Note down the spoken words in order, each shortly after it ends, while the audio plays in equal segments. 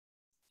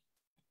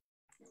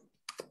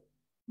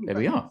There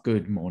we are.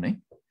 Good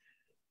morning.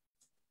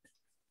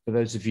 For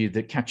those of you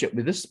that catch up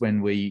with us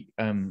when we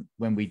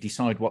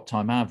decide what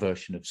time our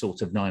version of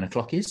sort of 9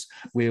 o'clock is,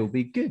 we'll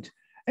be good.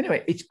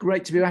 Anyway, it's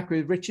great to be back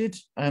with Richard.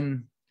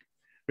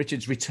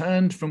 Richard's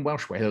returned from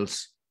Welsh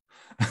Wales.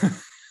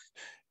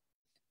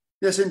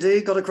 Yes,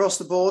 indeed. Got across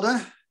the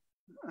border.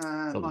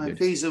 My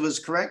visa was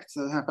correct,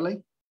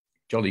 happily.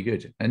 Jolly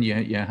good. And you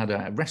had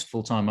a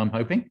restful time, I'm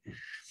hoping,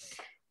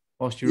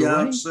 whilst you were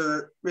away? Yeah, it's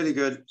really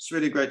good. It's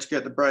really great to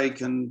get the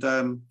break, and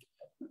I'm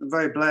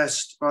very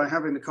blessed by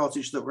having the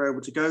cottage that we're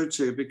able to go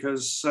to,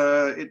 because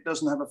it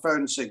doesn't have a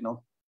phone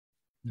signal.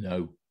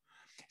 No.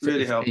 It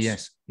really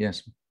helps.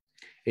 Yes.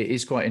 It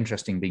is quite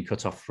interesting being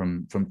cut off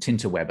from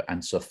Tinterweb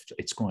and stuff.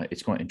 It's quite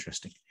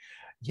interesting.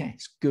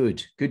 Yes,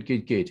 good.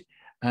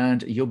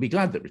 And you'll be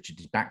glad that Richard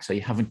is back, so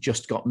you haven't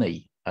just got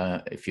me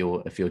if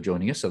you're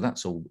joining us. So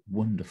that's all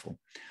wonderful.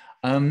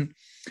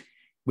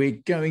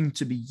 We're going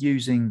to be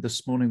using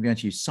this morning. We're going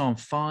to use Psalm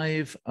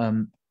 5.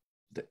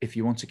 If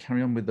you want to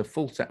carry on with the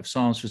full set of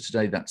Psalms for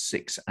today, that's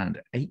 6 and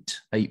 8.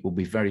 8 will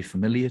be very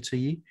familiar to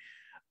you.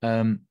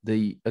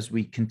 As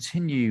we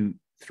continue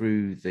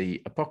through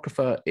the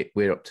Apocrypha,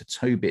 we're up to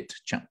Tobit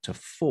chapter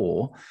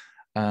 4.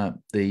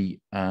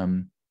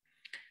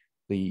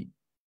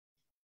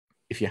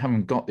 If you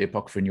haven't got the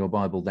Apocrypha in your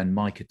Bible, then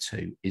Micah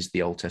 2 is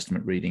the Old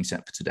Testament reading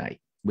set for today.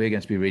 We're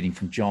going to be reading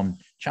from John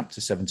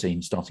chapter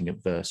 17, starting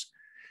at verse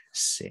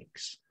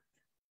 6.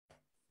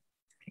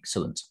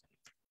 Excellent.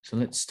 So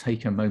let's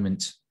take a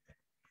moment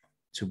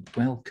to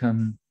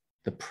welcome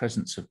the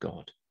presence of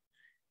God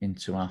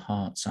into our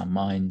hearts, our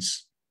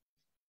minds.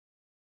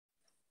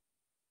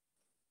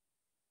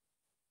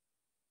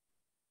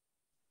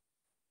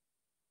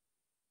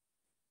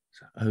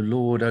 So, O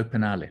Lord,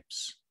 open our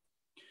lips,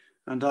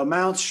 and our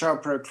mouths shall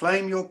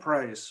proclaim your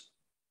praise.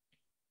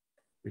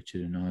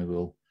 Richard and I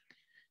will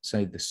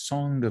say the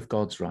song of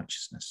God's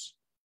righteousness.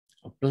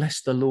 Oh,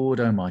 bless the Lord,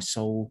 O my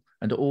soul,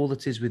 and all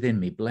that is within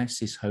me, bless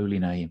his holy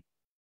name.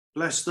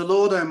 Bless the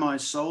Lord, O my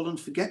soul, and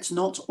forget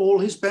not all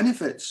his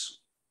benefits.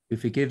 Who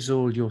forgives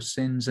all your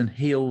sins and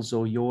heals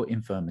all your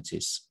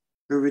infirmities.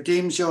 Who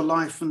redeems your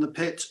life from the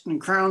pit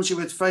and crowns you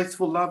with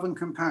faithful love and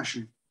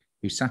compassion.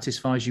 Who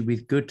satisfies you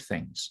with good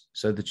things,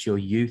 so that your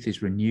youth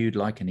is renewed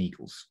like an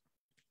eagle's.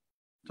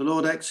 The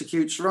Lord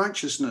executes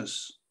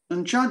righteousness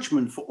and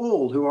judgment for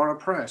all who are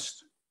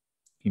oppressed.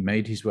 He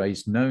made his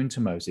ways known to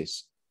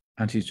Moses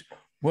and his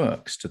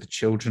works to the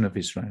children of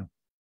Israel.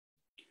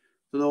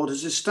 The Lord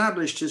has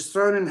established his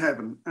throne in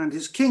heaven, and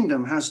his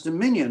kingdom has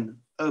dominion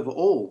over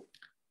all.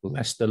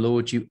 Bless the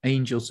Lord, you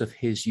angels of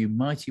his, you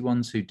mighty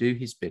ones who do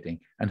his bidding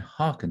and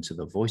hearken to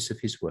the voice of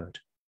his word.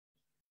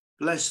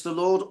 Bless the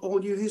Lord,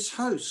 all you his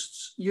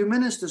hosts, you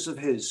ministers of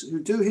his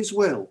who do his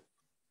will.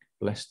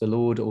 Bless the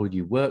Lord, all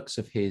you works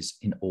of his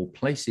in all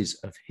places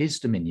of his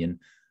dominion.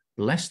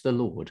 Bless the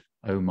Lord,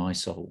 O my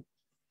soul.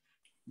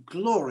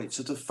 Glory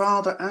to the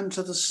Father, and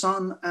to the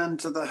Son, and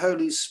to the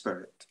Holy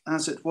Spirit,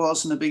 as it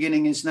was in the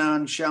beginning, is now,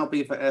 and shall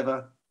be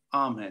forever.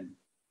 Amen.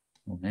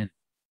 Amen.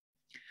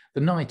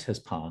 The night has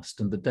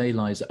passed, and the day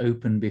lies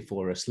open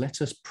before us.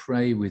 Let us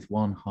pray with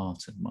one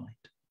heart and mind.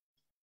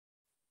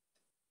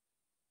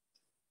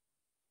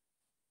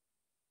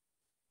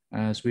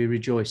 As we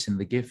rejoice in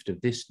the gift of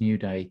this new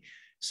day,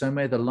 so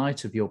may the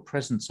light of your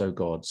presence, O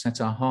God,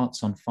 set our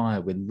hearts on fire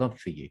with love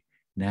for you,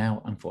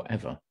 now and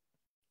forever.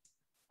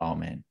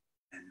 Amen.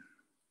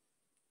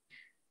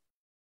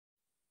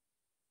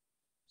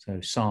 So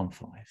Psalm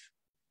 5.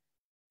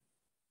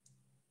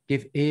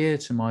 Give ear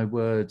to my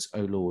words,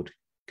 O Lord.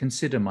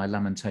 Consider my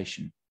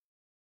lamentation.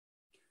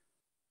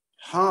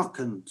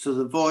 Hearken to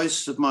the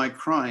voice of my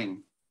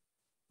crying,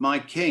 my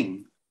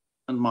King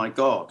and my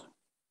God.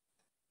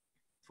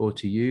 For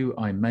to you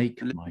I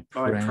make my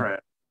prayer.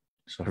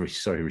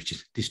 Sorry,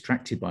 Richard,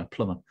 distracted by a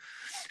plumber.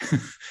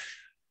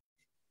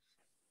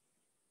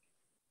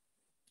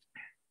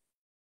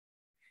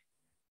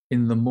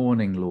 In the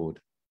morning, Lord,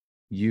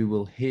 you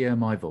will hear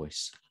my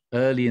voice.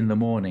 Early in the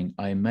morning,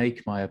 I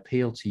make my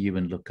appeal to you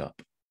and look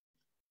up.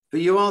 For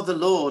you are the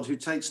Lord who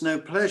takes no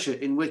pleasure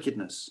in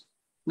wickedness.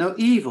 No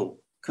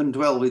evil can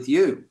dwell with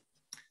you.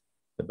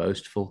 The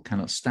boastful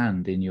cannot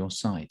stand in your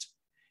sight.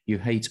 You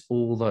hate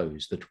all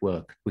those that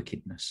work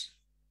wickedness.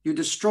 You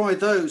destroy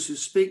those who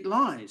speak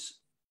lies.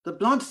 The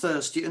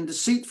bloodthirsty and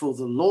deceitful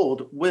the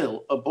Lord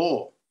will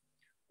abhor.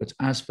 But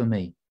as for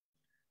me,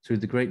 through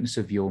the greatness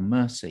of your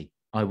mercy,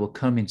 I will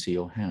come into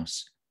your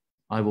house.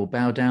 I will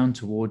bow down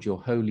toward your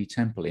holy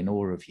temple in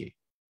awe of you.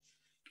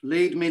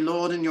 Lead me,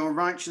 Lord, in your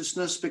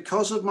righteousness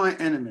because of my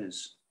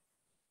enemies.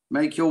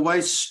 Make your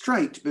ways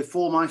straight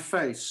before my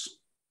face.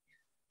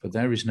 For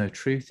there is no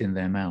truth in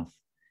their mouth.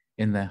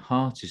 In their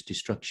heart is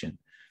destruction.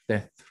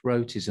 Their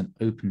throat is an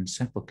open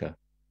sepulchre,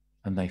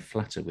 and they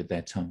flatter with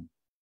their tongue.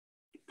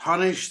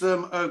 Punish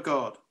them, O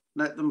God.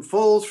 Let them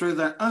fall through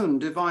their own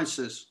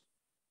devices.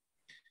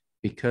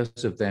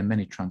 Because of their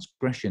many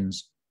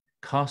transgressions,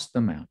 cast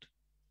them out,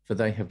 for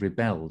they have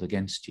rebelled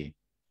against you.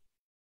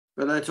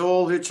 But let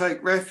all who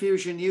take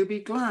refuge in you be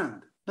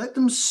glad. Let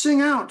them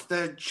sing out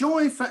their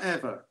joy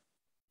forever.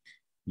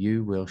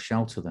 you will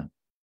shelter them,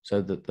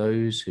 so that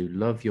those who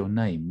love your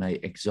name may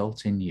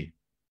exult in you.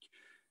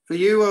 For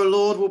you, O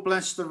Lord, will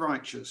bless the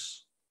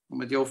righteous, and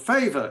with your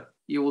favor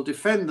you will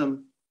defend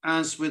them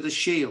as with a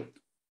shield.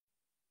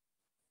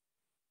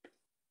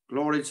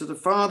 Glory to the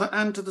Father,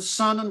 and to the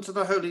Son, and to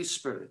the Holy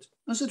Spirit,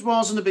 as it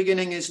was in the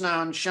beginning, is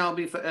now, and shall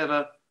be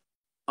forever.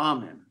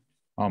 Amen.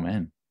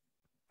 Amen.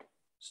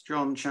 It's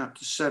John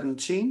chapter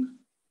 17,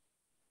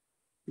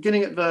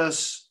 beginning at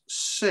verse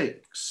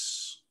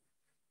 6.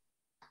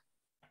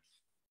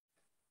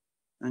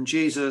 And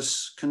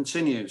Jesus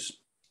continues,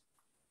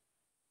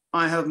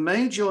 I have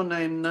made your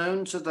name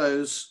known to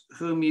those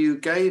whom you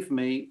gave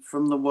me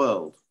from the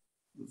world.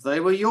 They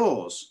were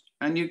yours,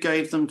 and you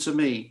gave them to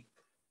me,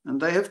 and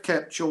they have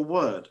kept your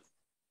word.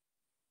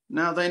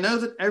 Now they know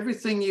that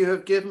everything you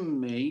have given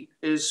me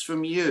is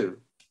from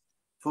you.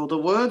 For the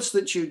words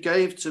that you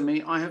gave to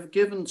me, I have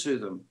given to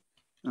them,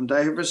 and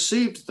they have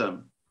received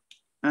them,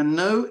 and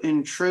know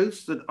in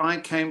truth that I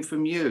came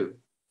from you,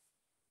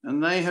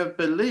 and they have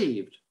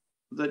believed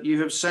that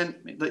you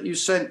sent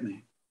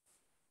me.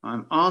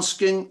 I'm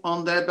asking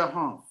on their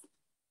behalf.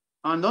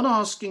 I'm not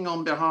asking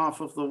on behalf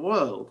of the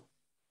world,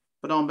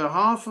 but on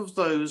behalf of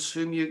those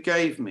whom you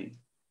gave me,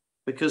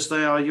 because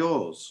they are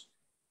yours.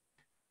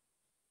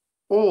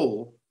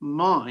 All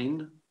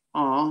mine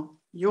are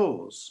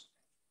yours,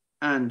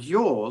 and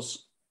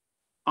yours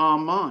are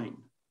mine,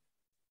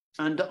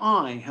 and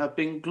I have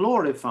been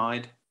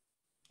glorified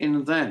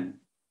in them.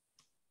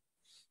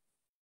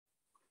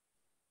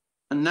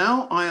 And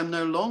now I am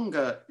no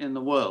longer in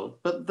the world,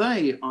 but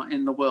they are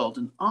in the world,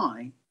 and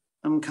I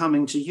am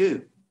coming to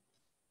you.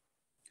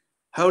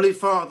 Holy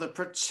Father,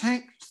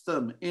 protect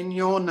them in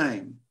your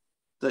name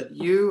that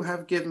you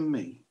have given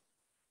me,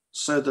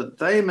 so that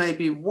they may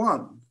be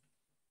one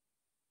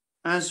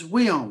as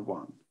we are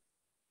one.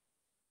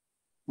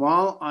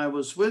 While I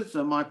was with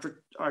them, I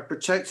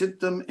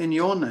protected them in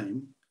your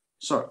name,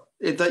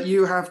 that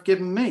you have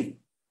given me.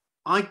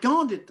 I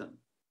guarded them,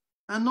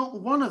 and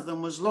not one of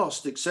them was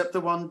lost except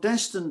the one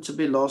destined to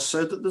be lost,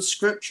 so that the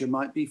scripture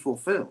might be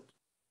fulfilled.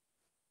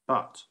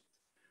 But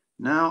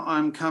now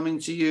I'm coming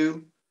to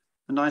you,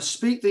 and I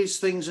speak these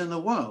things in the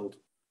world,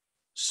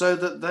 so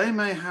that they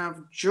may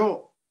have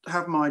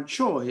my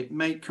joy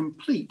made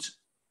complete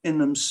in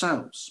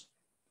themselves.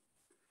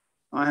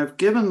 I have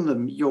given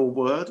them your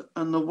word,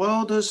 and the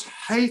world has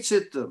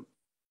hated them,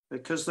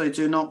 because they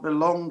do not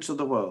belong to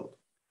the world,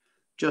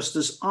 just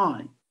as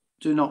I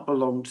do not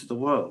belong to the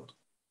world.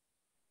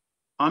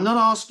 I'm not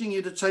asking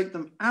you to take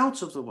them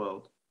out of the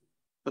world,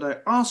 but I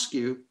ask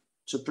you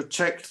to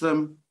protect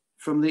them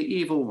from the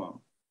evil one.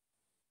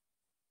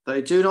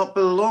 They do not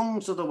belong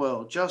to the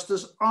world, just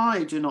as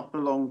I do not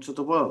belong to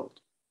the world.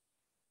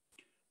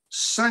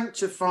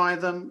 Sanctify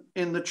them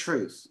in the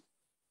truth.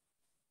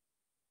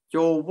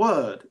 Your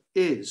word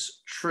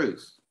is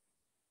truth.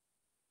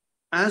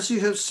 As you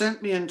have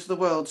sent me into the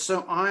world,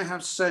 so I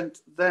have sent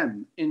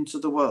them into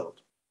the world.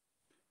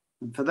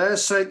 And for their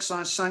sakes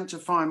I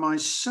sanctify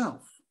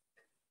myself,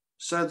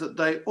 so that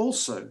they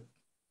also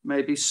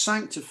may be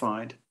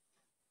sanctified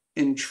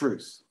in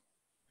truth.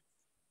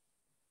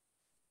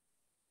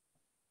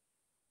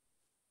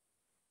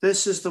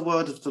 This is the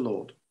word of the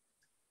Lord.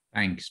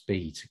 Thanks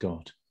be to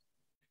God.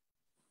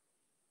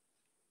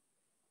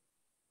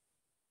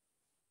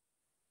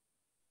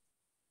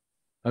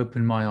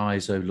 Open my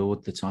eyes, O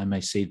Lord, that I may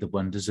see the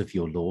wonders of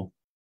your law.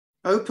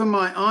 Open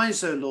my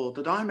eyes, O Lord,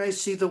 that I may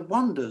see the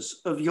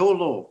wonders of your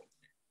law.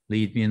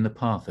 Lead me in the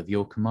path of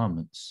your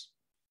commandments,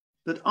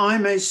 that I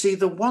may see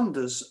the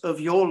wonders of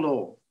your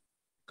law.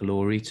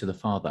 Glory to the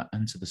Father,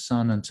 and to the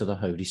Son, and to the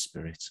Holy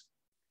Spirit.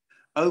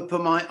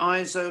 Open my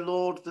eyes, O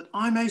Lord, that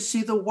I may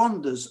see the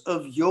wonders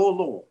of your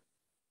law.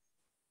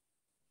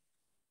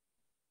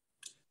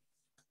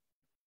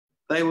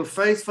 They were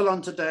faithful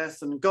unto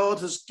death, and God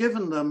has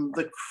given them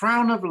the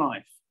crown of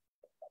life.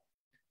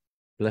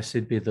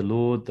 Blessed be the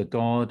Lord, the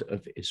God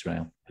of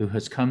Israel, who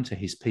has come to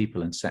his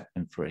people and set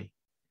them free.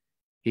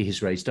 He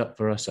has raised up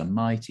for us a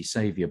mighty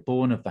Saviour,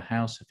 born of the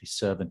house of his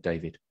servant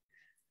David.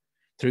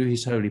 Through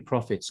his holy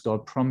prophets,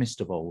 God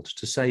promised of old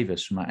to save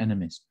us from our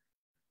enemies,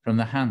 from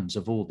the hands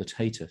of all that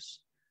hate us,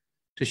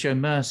 to show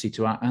mercy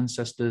to our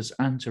ancestors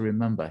and to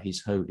remember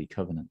his holy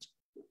covenant.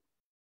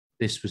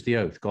 This was the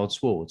oath God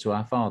swore to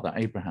our father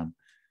Abraham,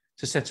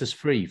 to set us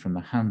free from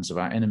the hands of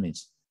our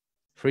enemies,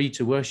 free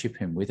to worship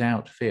him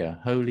without fear,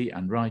 holy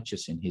and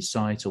righteous in his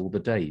sight all the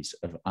days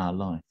of our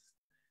life.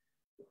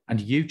 And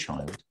you,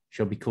 child,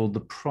 shall be called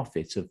the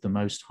prophet of the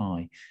Most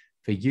High,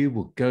 for you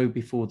will go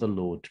before the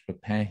Lord to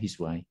prepare his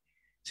way,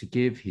 to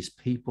give his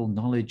people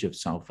knowledge of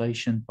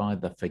salvation by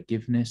the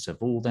forgiveness of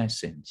all their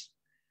sins.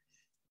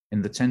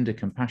 In the tender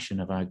compassion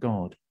of our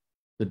God,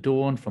 the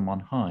dawn from on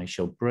high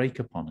shall break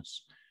upon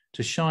us,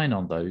 to shine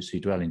on those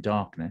who dwell in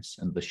darkness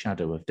and the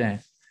shadow of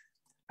death,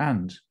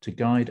 and to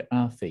guide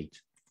our feet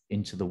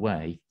into the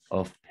way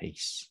of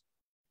peace.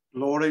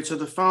 Glory to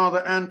the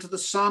Father, and to the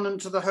Son,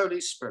 and to the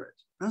Holy Spirit,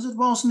 as it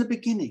was in the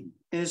beginning,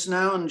 is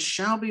now, and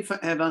shall be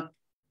forever.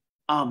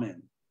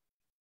 Amen.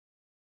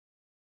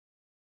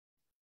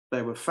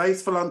 They were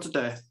faithful unto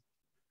death,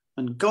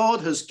 and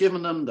God has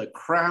given them the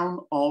crown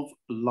of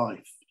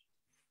life.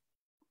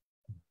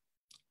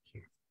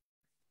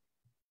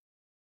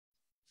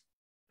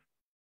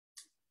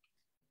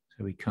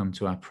 So we come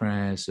to our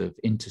prayers of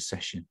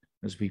intercession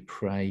as we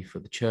pray for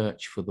the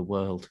church, for the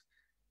world,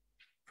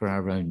 for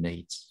our own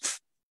needs.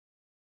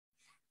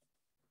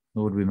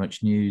 Lord, we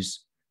much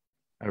news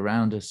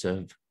around us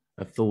of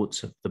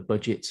thoughts of the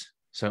budget.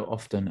 So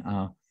often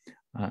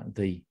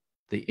the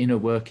inner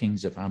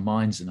workings of our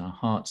minds and our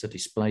hearts are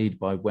displayed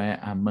by where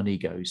our money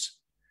goes.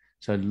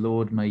 So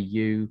Lord, may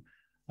you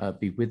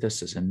be with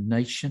us as a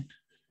nation,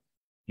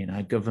 in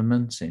our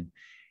governments,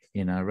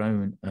 in our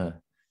own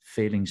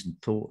feelings and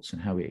thoughts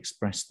and how we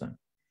express them.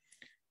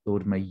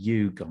 Lord, may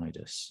you guide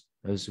us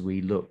as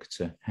we look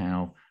to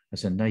how,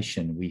 as a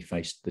nation, we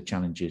face the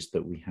challenges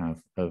that we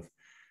have of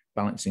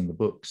balancing the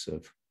books,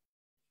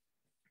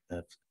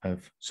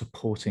 of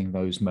supporting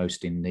those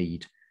most in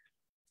need.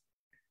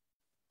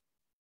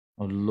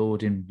 Oh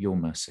Lord, in your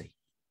mercy,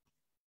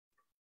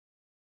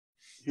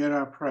 hear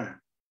our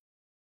prayer.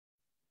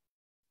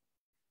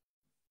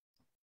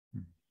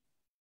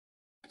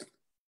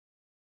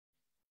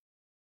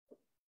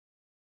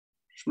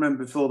 Just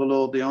remember before the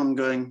Lord the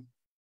ongoing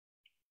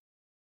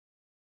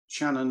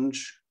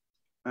challenge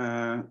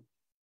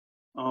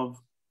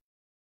of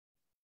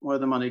where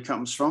the money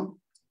comes from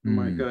and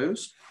where it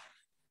goes.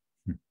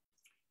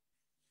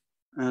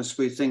 As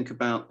we think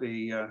about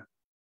the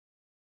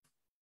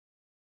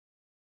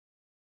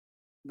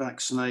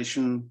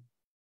vaccination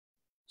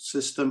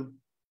system,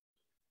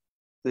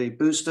 the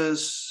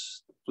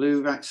boosters, the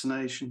flu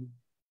vaccination,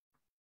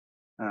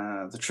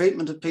 the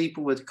treatment of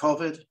people with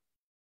COVID,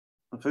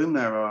 of whom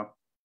there are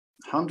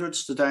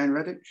hundreds today in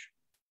Redditch.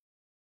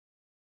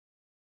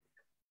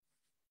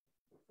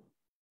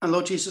 And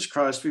Lord Jesus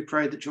Christ, we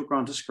pray that you'll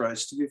grant us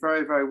grace to be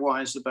very, very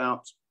wise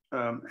about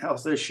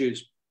health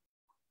issues.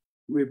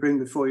 We bring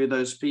before you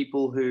those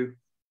people who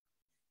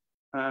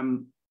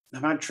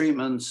have had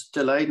treatments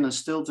delayed and are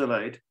still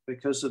delayed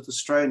because of the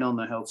strain on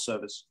the health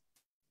service.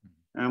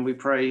 And we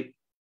pray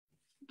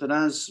that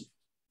as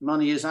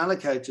money is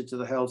allocated to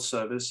the health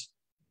service,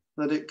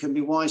 that it can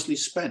be wisely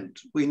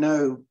spent. We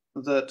know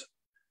that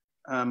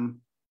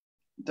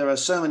there are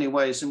so many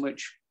ways in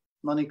which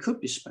money could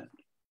be spent.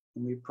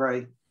 And we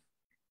pray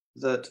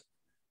that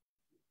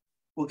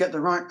we'll get the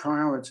right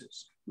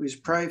priorities. We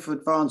pray for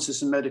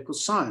advances in medical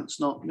science,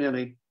 not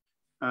merely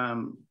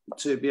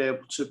to be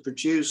able to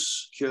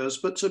produce cures,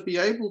 but to be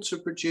able to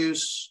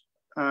produce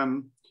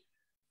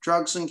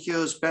drugs and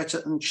cures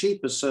better and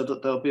cheaper so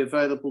that they'll be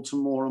available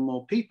to more and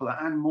more people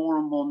and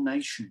more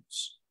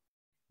nations.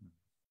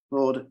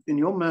 Lord, in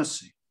your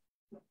mercy,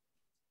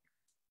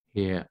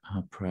 hear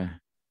our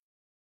prayer.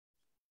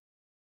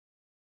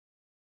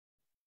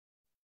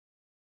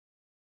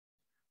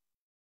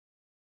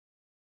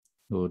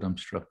 Lord, I'm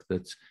struck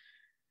that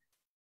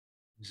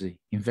there's the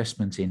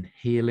investment in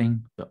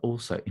healing, but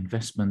also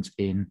investment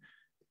in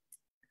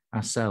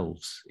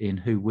ourselves, in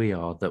who we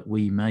are, that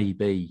we may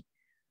be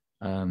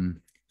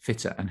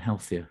fitter and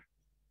healthier.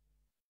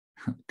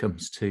 It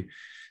comes to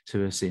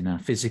us in our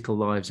physical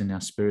lives, in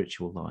our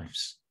spiritual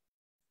lives.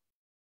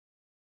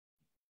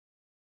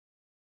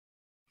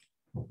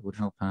 It would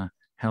help our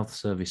health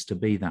service to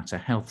be that, a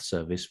health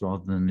service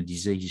rather than a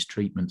disease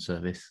treatment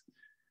service.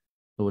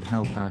 Lord,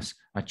 help us,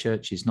 our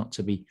churches, not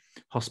to be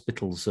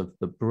hospitals of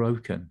the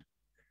broken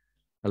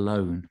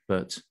alone,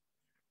 but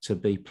to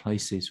be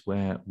places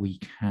where we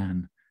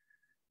can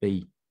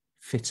be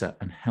fitter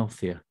and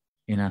healthier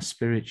in our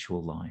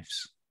spiritual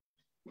lives.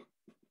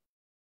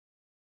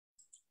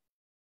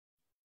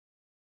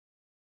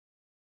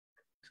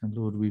 So,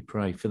 Lord, we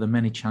pray for the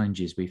many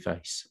challenges we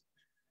face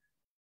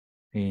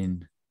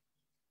in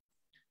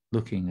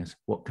looking at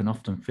what can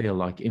often feel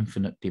like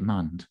infinite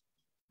demand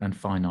and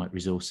finite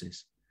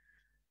resources.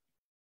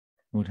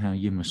 Lord, how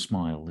you must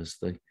smile as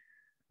the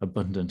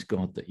abundant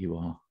God that you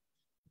are.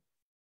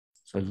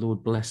 So,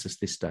 Lord, bless us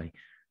this day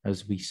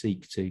as we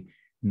seek to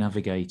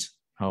navigate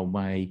our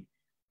way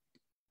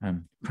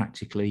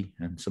practically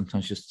and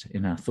sometimes just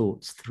in our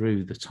thoughts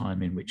through the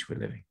time in which we're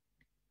living.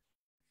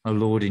 Oh,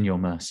 Lord, in your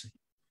mercy,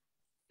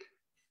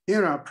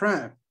 hear our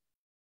prayer.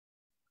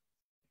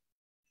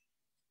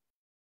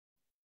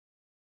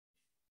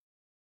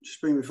 Just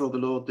bring before the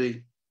Lord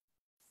the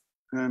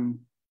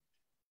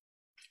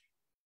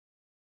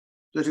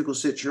political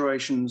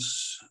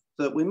situations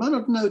that we might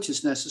not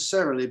notice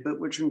necessarily, but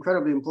which are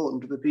incredibly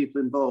important to the people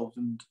involved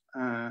and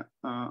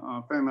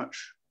are very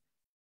much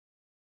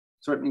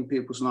threatening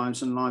people's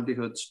lives and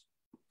livelihoods.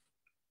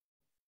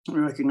 We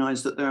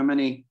recognize that there are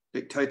many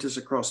dictators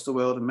across the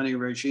world and many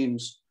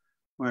regimes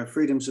where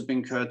freedoms have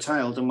been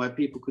curtailed and where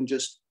people can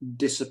just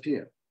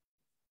disappear.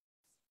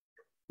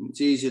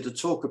 It's easier to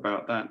talk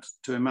about that,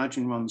 to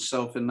imagine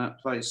oneself in that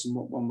place and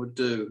what one would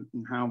do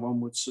and how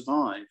one would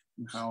survive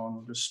and how one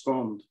would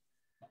respond.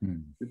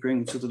 We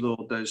bring to the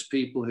Lord those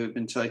people who have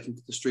been taken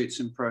to the streets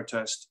in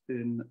protest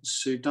in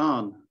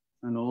Sudan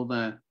and all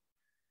their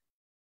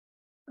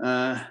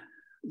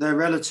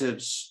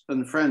relatives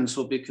and friends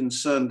will be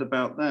concerned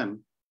about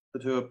them,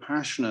 but who are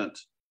passionate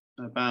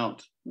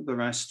about the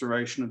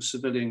restoration of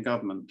civilian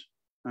government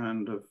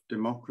and of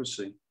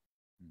democracy.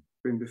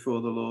 Bring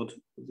before the Lord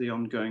the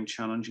ongoing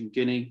challenge in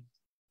Guinea.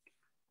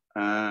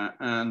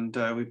 And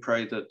we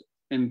pray that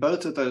in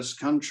both of those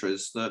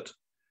countries that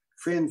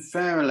free and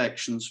fair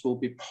elections will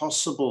be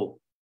possible,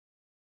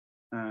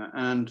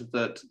 and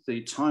that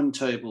the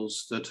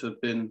timetables that have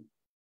been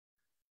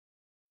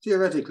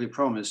theoretically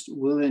promised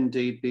will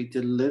indeed be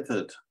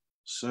delivered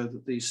so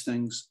that these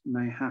things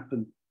may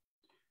happen.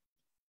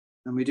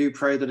 And we do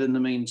pray that in the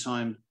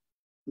meantime,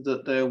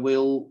 that there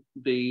will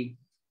be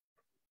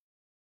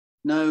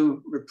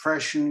no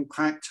repression,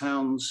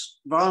 crackdowns,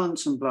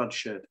 violence and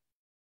bloodshed,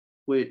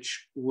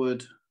 which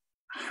would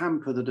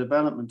hamper the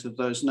development of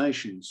those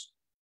nations,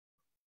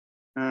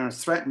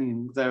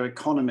 threatening their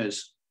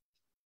economies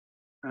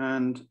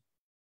and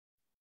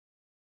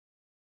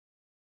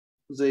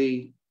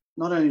the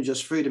not only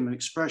just freedom of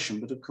expression,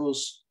 but of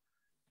course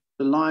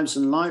the lives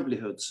and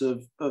livelihoods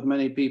of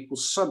many people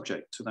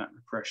subject to that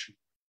repression.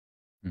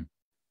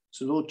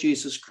 So Lord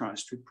Jesus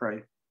Christ, we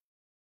pray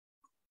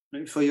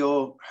for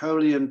your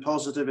holy and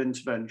positive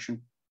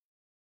intervention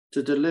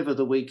to deliver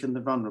the weak and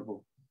the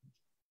vulnerable.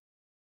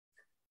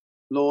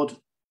 Lord,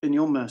 in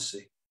your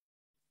mercy,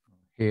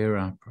 hear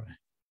our prayer.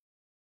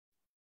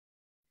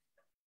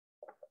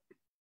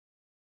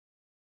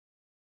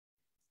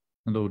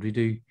 And Lord, we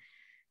do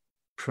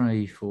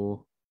pray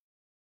for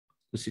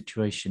the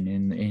situation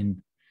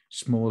in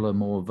smaller,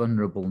 more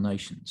vulnerable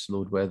nations,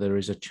 Lord, where there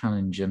is a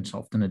challenge and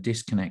often a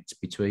disconnect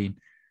between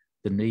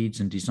the needs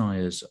and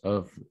desires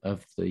of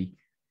the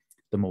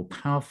more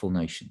powerful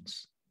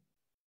nations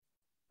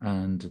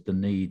and the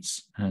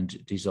needs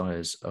and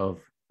desires of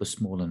the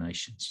smaller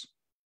nations.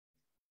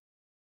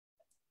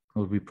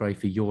 Lord, we pray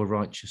for your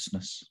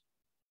righteousness,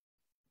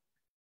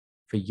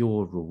 for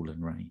your rule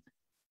and reign,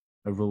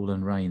 a rule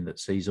and reign that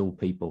sees all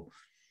people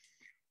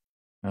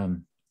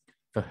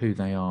for who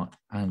they are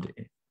and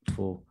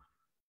for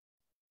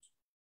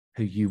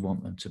who you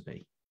want them to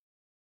be,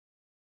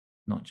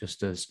 not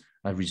just as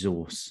a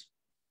resource.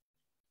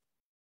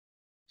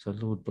 So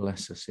Lord,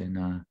 bless us in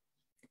our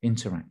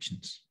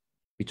interactions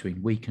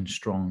between weak and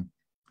strong,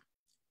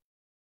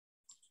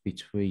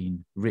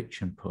 between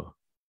rich and poor.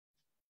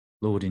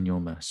 Lord, in your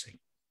mercy.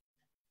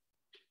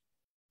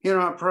 Hear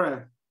our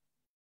prayer.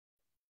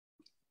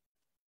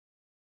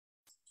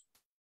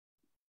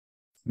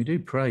 We do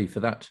pray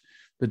for that,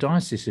 the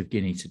Diocese of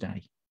Guinea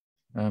today,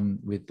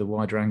 with the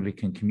wider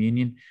Anglican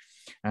Communion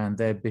and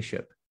their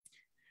Bishop,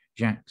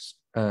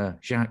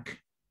 Jacques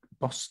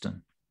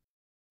Boston.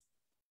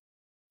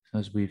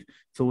 As we've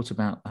thought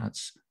about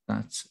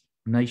that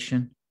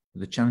nation,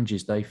 the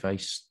challenges they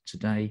face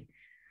today,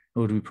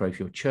 Lord, we pray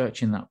for your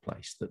church in that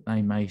place, that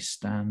they may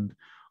stand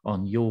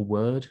on your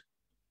word,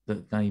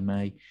 that they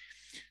may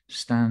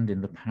stand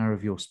in the power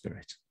of your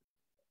Spirit.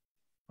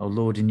 O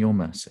Lord, in your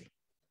mercy.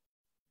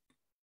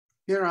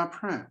 Hear our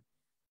prayer.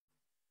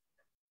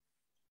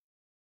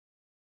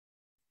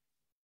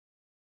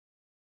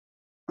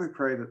 I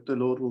pray that the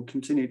Lord will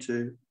continue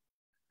to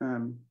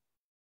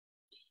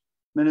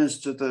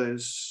minister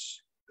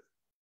those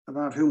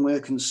about whom we're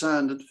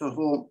concerned and for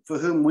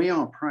whom we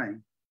are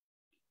praying.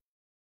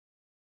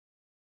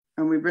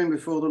 And we bring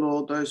before the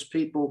Lord those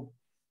people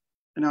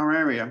in our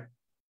area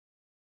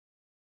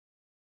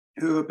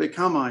who have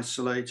become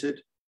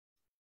isolated,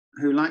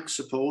 who lack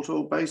support,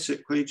 or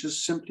basically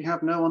just simply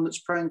have no one that's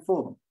praying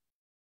for them.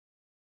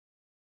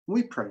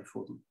 We pray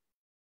for them.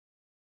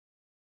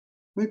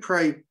 We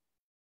pray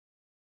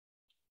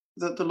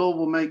that the Lord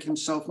will make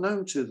himself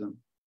known to them,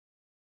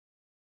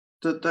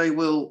 that they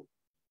will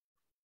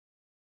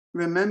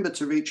remember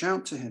to reach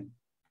out to him,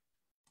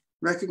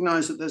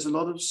 recognize that there's a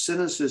lot of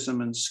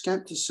cynicism and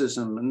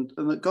skepticism, and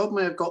that God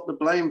may have got the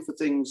blame for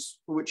things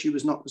for which he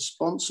was not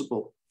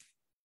responsible,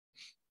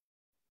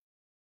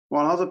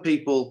 while other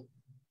people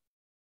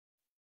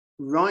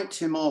write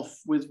him off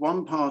with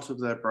one part of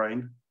their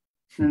brain,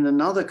 and in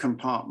another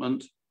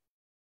compartment,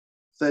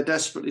 they're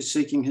desperately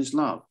seeking his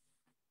love.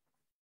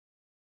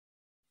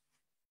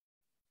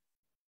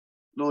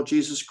 Lord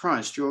Jesus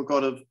Christ, you're a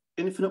God of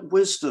infinite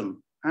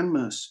wisdom and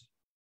mercy.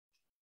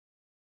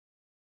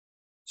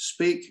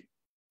 Speak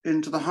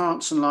into the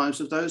hearts and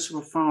lives of those who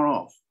are far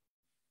off.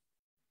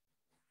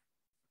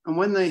 And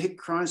when they hit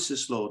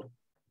crisis, Lord,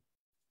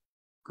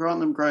 grant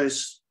them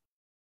grace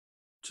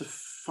to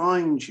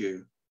find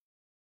you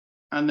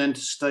and then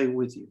to stay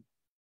with you.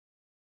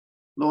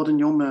 Lord, in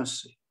your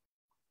mercy.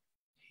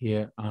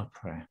 Hear our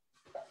prayer.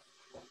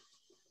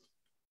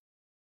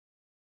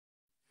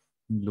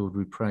 Lord,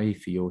 we pray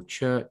for your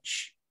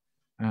church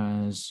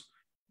as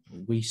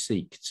we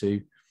seek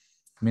to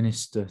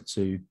minister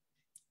to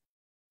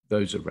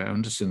those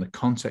around us in the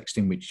context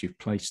in which you've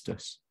placed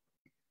us.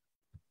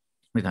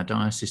 With our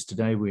diocese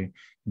today, we're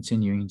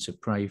continuing to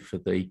pray for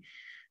the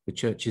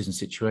churches and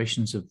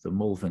situations of the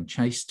Malvern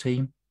Chase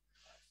team.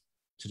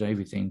 Today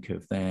we think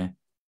of their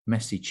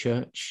messy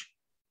church,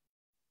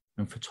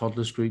 and for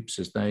toddlers groups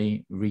as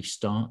they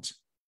restart,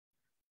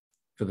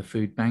 for the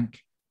food bank,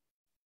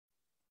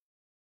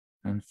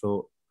 and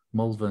for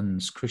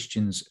Malvern's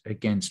Christians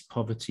Against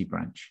Poverty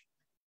branch.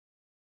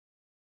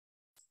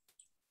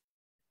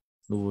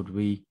 Lord,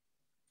 we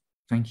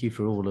thank you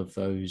for all of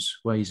those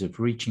ways of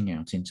reaching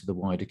out into the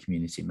wider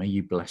community. May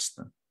you bless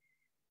them.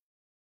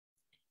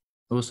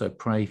 Also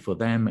pray for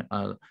them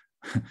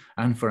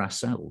and for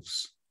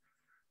ourselves.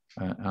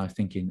 I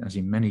think as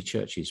in many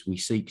churches, we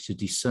seek to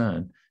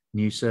discern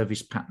new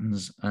service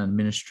patterns and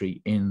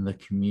ministry in the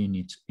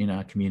community, in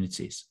our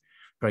communities.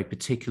 Pray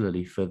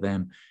particularly for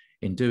them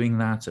in doing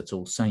that at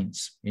All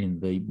Saints in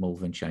the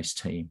Malvern Chase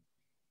team.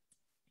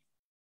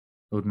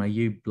 Lord, may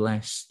you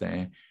bless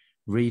their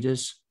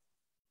readers,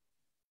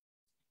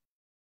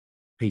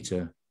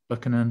 Peter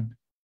Buchanan,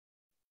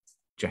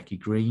 Jackie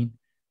Green,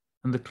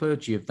 and the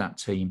clergy of that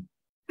team,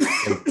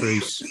 Dave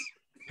Bruce,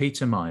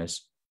 Peter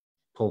Myers,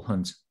 Paul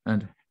Hunt,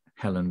 and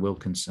Helen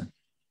Wilkinson.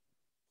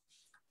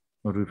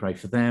 Lord, we pray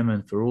for them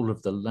and for all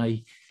of the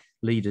lay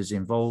leaders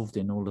involved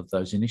in all of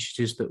those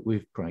initiatives that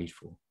we've prayed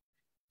for.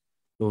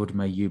 Lord,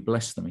 may you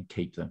bless them and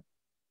keep them.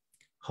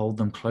 Hold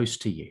them close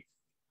to you,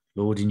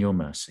 Lord, in your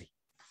mercy.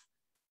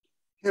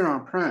 Hear our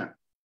prayer.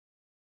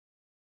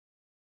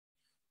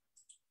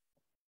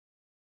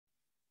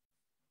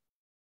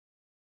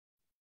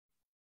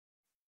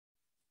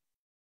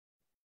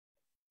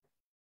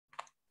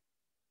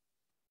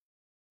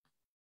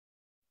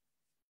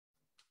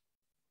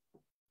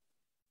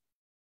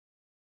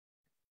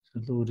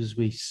 So, Lord, as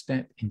we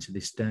step into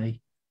this day,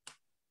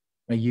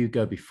 may you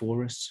go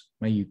before us.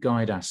 May you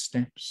guide our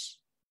steps,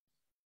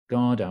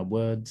 guard our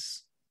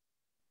words,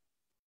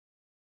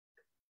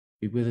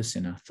 be with us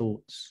in our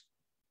thoughts,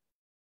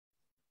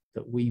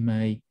 that we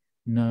may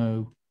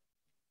know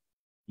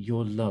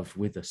your love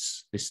with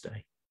us this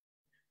day.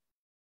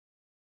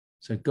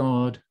 So,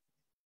 God,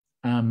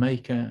 our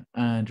Maker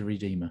and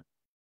Redeemer,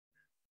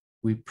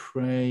 we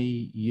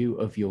pray you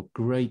of your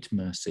great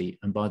mercy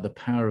and by the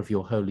power of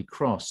your holy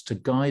cross to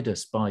guide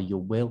us by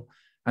your will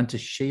and to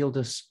shield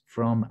us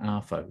from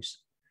our foes,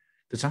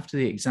 that after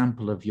the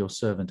example of your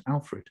servant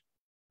Alfred,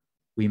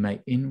 we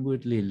may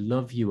inwardly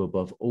love you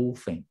above all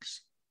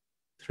things,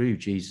 through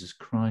Jesus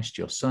Christ,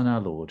 your Son,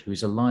 our Lord, who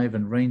is alive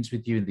and reigns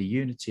with you in the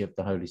unity of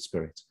the Holy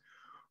Spirit,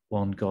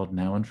 one God,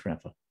 now and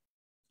forever.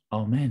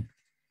 Amen.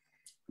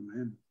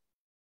 Amen.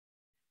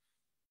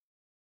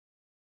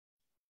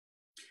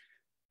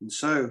 And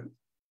so,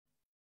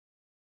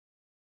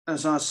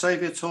 as our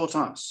Saviour taught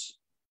us,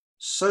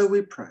 so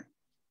we pray.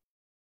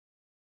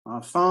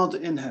 Our Father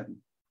in heaven,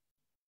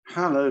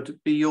 hallowed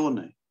be your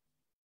name.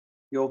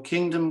 Your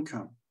kingdom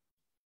come,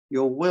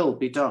 your will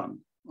be done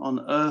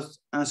on earth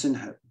as in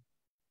heaven.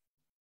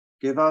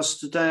 Give us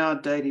today our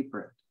daily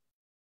bread.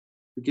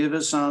 Forgive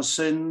us our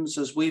sins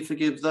as we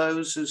forgive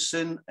those who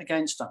sin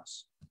against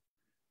us.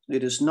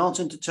 Lead us not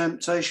into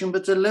temptation,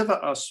 but deliver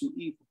us from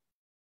evil.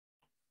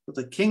 For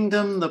the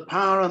kingdom, the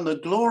power, and the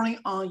glory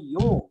are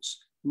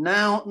yours,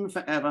 now and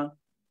forever.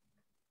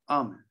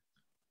 Amen.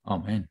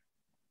 Amen.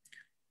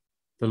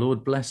 The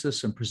Lord bless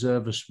us and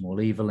preserve us from all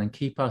evil and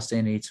keep us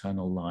in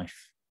eternal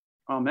life.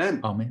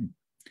 Amen. Amen.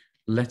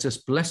 Let us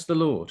bless the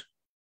Lord.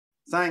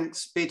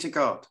 Thanks be to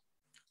God.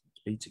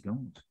 Be to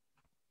God.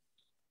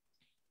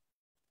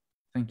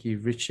 Thank you,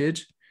 Richard.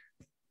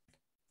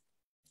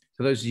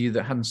 For those of you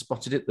that hadn't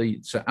spotted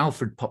it, so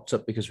Alfred popped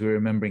up because we're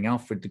remembering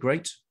Alfred the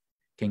Great,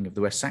 King of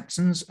the West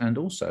Saxons, and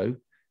also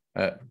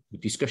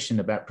discussion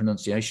about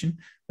pronunciation,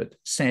 but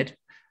said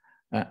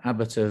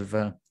Abbot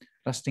of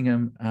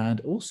Lastingham,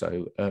 and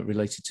also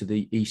related to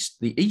the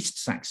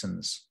East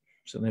Saxons.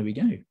 So there we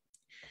go.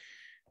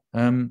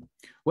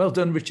 Well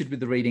done, Richard, with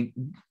the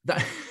reading.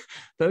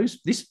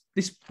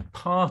 This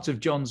part of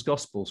John's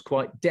Gospel is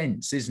quite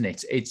dense, isn't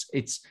it?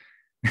 It's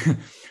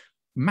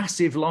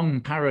massive,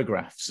 long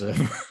paragraphs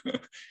of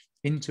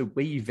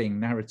interweaving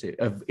narrative,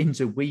 of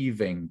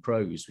interweaving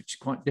prose, which is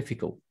quite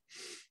difficult.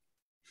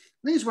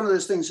 I think it's one of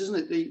those things,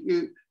 isn't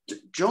it?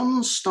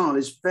 John's style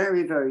is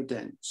very, very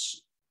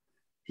dense.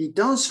 He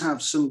does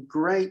have some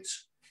great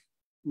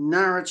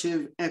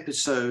narrative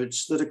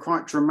episodes that are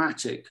quite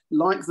dramatic,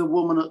 like the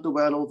woman at the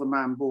well or the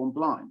man born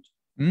blind.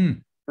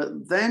 Mm.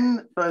 But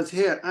then both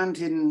here and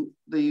in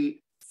the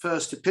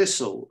first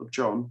epistle of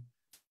John,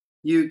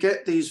 you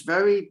get these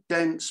very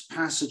dense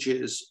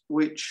passages,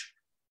 which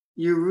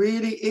you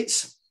really,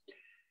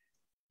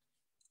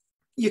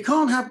 you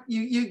can't have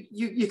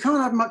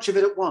much of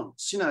it at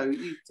once. You know,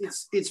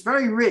 it's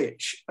very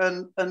rich,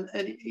 and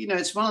you know,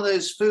 it's one of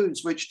those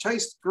foods which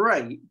tastes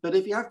great, but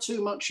if you have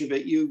too much of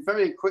it, you're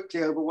very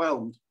quickly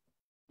overwhelmed.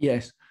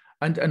 Yes,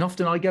 and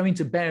often I go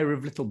into bear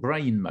of little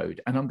brain mode,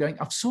 and I'm going,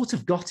 I've sort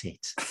of got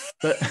it,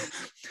 but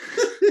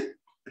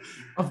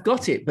I've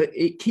got it, but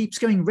it keeps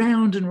going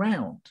round and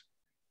round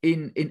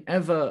in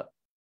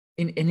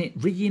it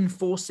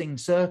reinforcing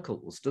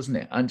circles, doesn't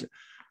it?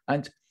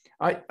 And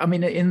I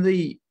mean, in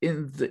the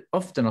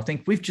often I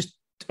think we've just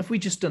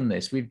done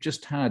this. We've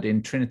just had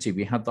in Trinity,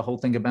 we had the whole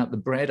thing about the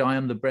bread. I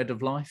am the bread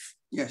of life.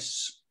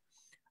 Yes.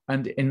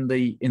 And in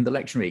the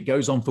lectionary, it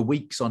goes on for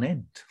weeks on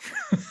end.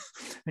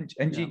 and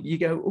yeah. you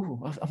go,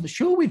 oh, I'm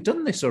sure we've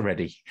done this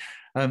already.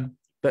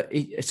 but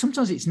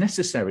sometimes it's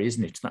necessary,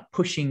 isn't it? That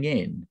pushing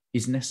in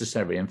is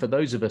necessary. And for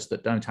those of us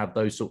that don't have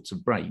those sorts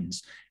of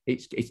brains,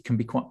 it can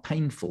be quite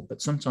painful,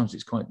 but sometimes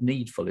it's quite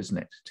needful, isn't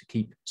it? To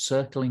keep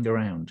circling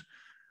around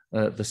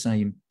the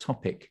same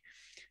topic.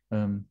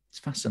 It's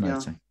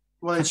fascinating. Yeah.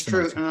 Well, it's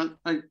true. And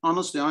I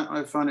honestly,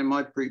 I found in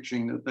my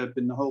preaching that there have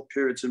been the whole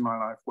periods in my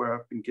life where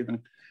I've been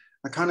given,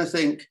 I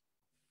think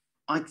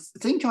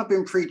I've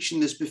been preaching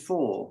this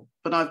before,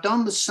 but I've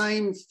done the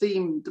same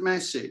themed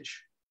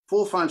message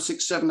 4, 5,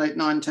 6, 7, 8,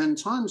 9, 10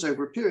 times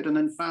over a period, and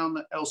then found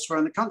that elsewhere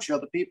in the country,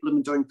 other people have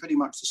been doing pretty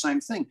much the same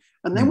thing.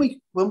 And then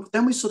we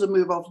sort of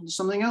move on to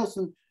something else.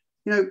 And,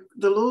 you know,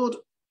 the Lord,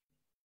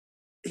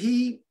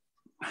 he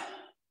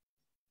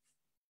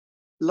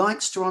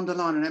likes to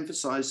underline and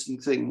emphasize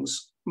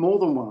things more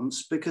than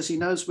once because he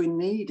knows we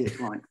need it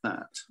like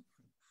that.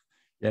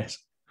 Yes.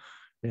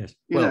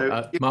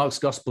 Well, Mark's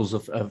Gospel's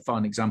a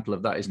fine example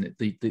of that, isn't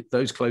it?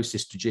 Those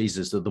closest to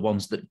Jesus are the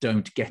ones that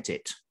don't get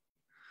it.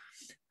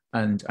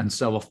 And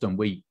so often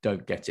we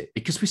don't get it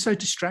because we're so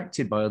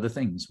distracted by other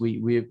things.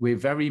 We're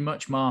very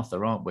much Martha,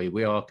 aren't we?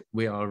 We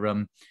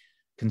are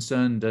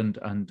concerned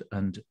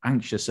and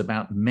anxious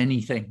about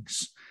many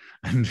things.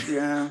 And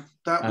I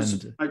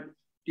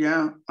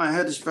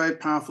heard this very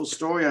powerful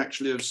story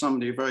actually of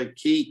somebody, a very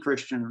key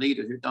Christian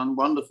leader who'd done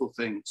wonderful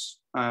things,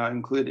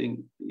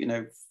 including, you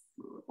know,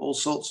 all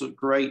sorts of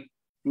great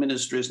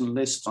ministries and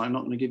lists I'm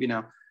not going to give you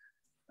now.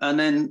 And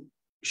then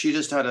she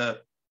just had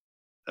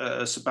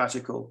a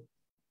sabbatical.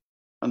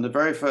 And the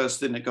very first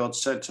thing that God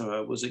said to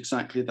her was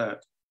exactly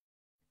that.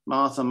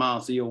 Martha,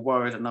 Martha, you're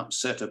worried and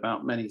upset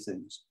about many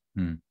things.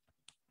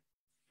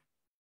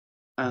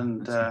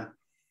 And,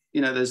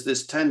 you know, there's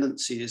this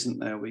tendency, isn't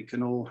there, we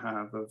can all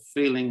have of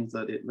feeling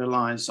that it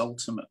relies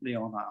ultimately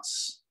on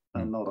us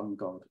and not on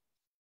God.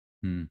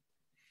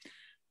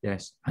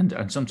 Yes.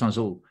 And sometimes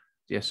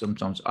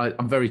sometimes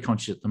I'm very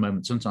conscious at the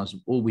moment. Sometimes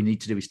all we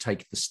need to do is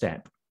take the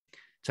step,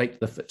 take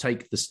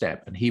the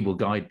step, and he will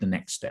guide the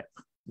next step.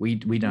 We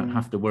don't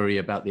have to worry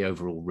about the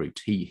overall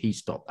route.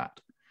 He's got that.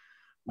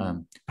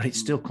 But it's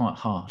still quite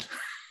hard.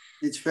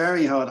 It's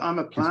very hard. I'm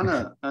a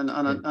planner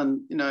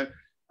and you know,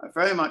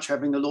 very much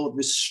having the Lord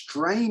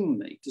restrain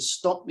me to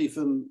stop me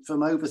from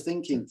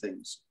overthinking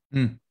things.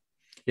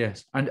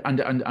 Yes.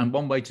 And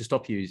one way to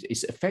stop you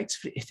is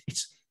effectively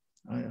it's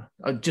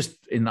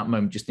just in that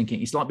moment, just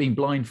thinking it's like being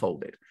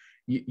blindfolded.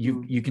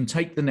 You can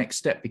take the next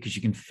step because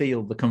you can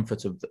feel the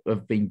comfort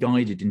of being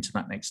guided into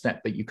that next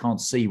step, but you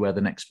can't see where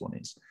the next one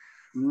is.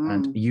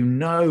 And you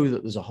know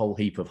that there's a whole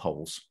heap of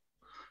holes.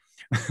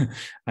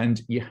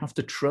 And you have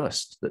to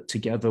trust that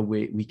together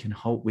we can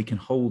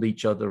hold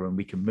each other and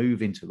we can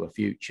move into a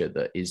future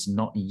that is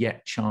not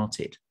yet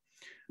charted.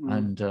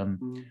 And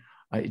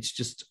it's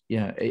just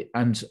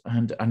and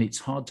it's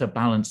hard to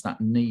balance that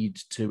need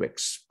to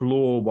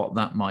explore what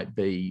that might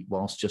be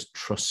whilst just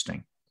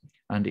trusting.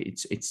 And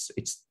it's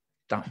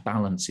that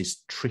balance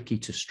is tricky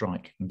to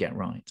strike and get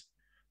right.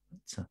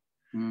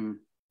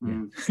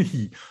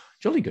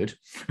 Jolly good.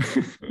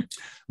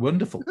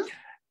 Wonderful.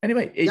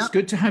 Anyway, it's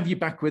good to have you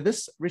back with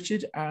us,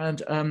 Richard,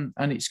 and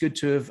it's good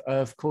to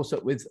have caught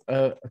up with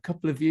a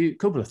couple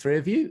of three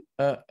of you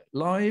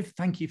live.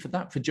 Thank you for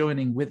that, for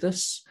joining with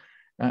us.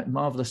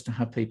 Marvelous to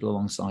have people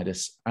alongside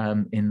us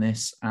in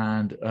this,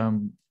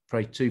 and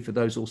pray too for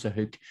those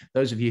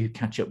of you who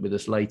catch up with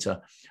us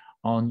later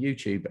on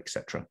YouTube,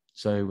 etc.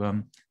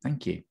 So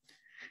thank you.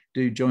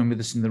 Do join with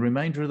us in the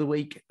remainder of the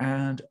week,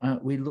 and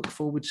we look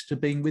forward to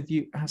being with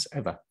you as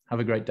ever.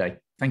 Have a great day.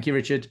 Thank you,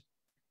 Richard.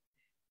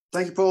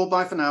 Thank you, Paul.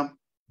 Bye for now.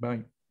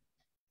 Bye.